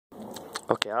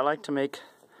Okay, I like to make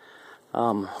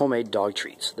homemade dog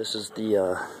treats. This is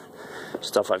the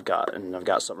stuff I've got, and I've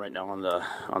got some right now on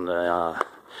the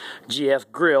GF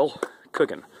grill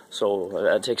cooking. So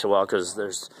that takes a while because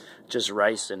there's just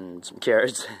rice and some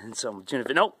carrots and some tuna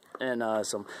fish. Nope, and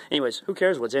some. Anyways, who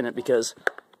cares what's in it, because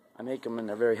I make them and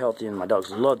they're very healthy and my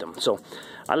dogs love them. So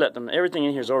I let them. Everything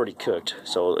in here is already cooked,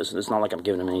 so it's not like I'm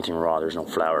giving them anything raw. There's no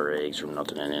flour or eggs or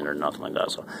nothing in it or nothing like that.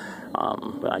 So,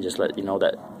 but I just let you know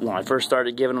that when I first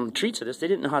started giving them treats of this, they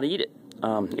didn't know how to eat it.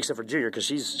 Except for Junior, because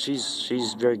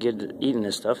she's very good at eating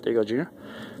this stuff. There you go, Junior.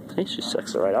 See, she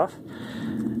sucks it right off.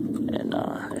 And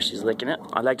there she's licking it.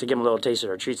 I like to give them a little taste of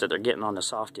our treats that they're getting on the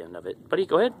soft end of it. Buddy,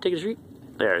 go ahead, take a treat.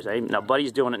 There, now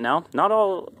Buddy's doing it now. Not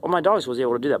all of my dogs was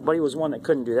able to do that. Buddy was one that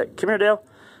couldn't do that. Come here, Dale.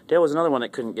 Dale was another one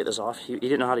that couldn't get this off. He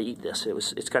didn't know how to eat this.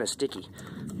 It's kind of sticky.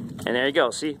 And there you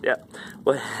go. See, yeah.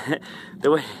 Well,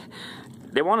 the way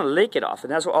they want to lick it off,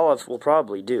 and that's what Olive will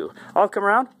probably do. Olive, come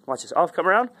around. Watch this. Olive, come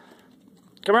around.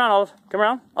 Come around, Olive. Come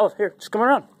around. Olive, here. Just come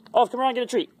around. Olive, come around. Get a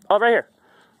treat. Olive, right here.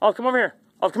 Olive, come over here.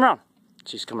 Olive, come around.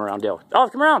 She's coming around, Dale.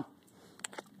 Olive, come around.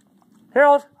 Here,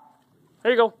 Olive.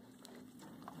 There you go.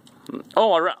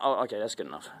 Oh, okay, that's good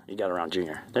enough. You got around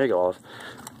Junior. There you go, Olive.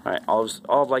 All right,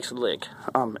 Olive likes to lick.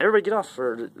 Everybody get off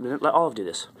for a minute. Let Olive do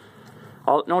this.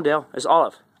 Olive, no, Dale, it's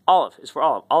Olive. Olive, it's for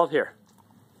Olive. Olive, here.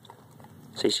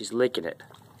 See, she's licking it.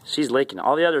 She's licking it.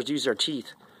 All the others use their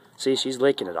teeth. See, she's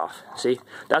licking it off. See,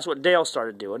 that's what Dale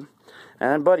started doing.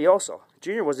 And Buddy also.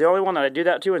 Junior was the only one that I do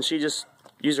that to, and she just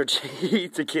used her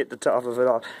teeth to get the top of it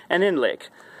off. And then lick.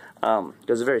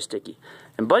 Because it's very sticky.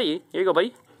 And Buddy, here you go,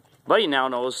 Buddy. Buddy now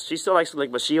knows. She still likes to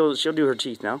lick, but she'll do her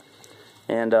teeth now.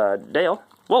 And Dale.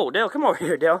 Whoa, Dale, come over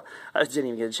here, Dale. I didn't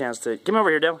even get a chance to. Come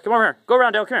over here, Dale. Come over here. Go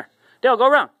around, Dale. Come here. Dale, go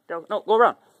around. Dale, no, go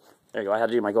around. There you go. I had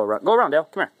to do my go around. Go around, Dale.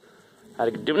 Come here. I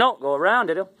had to do, no, go around,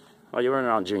 Dale. Oh, you're running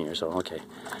around Junior, so okay.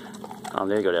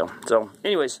 There you go, Dale. So,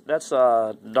 anyways, that's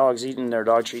dogs eating their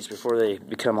dog treats before they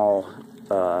become all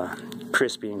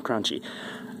crispy and crunchy.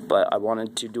 But I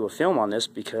wanted to do a film on this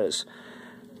because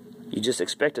you just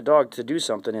expect a dog to do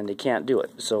something and they can't do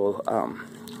it. So,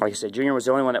 like I said, Junior was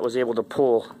the only one that was able to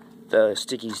pull the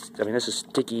sticky, I mean, this is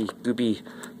sticky, goopy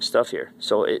stuff here.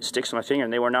 So it sticks to my finger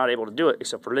and they were not able to do it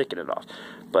except for licking it off.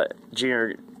 But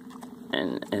Junior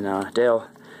and Dale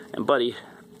and Buddy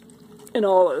and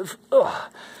Olive,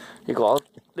 you go,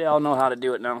 they all know how to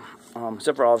do it now.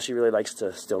 Except for Olive, she really likes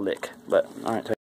to still lick. But, alright.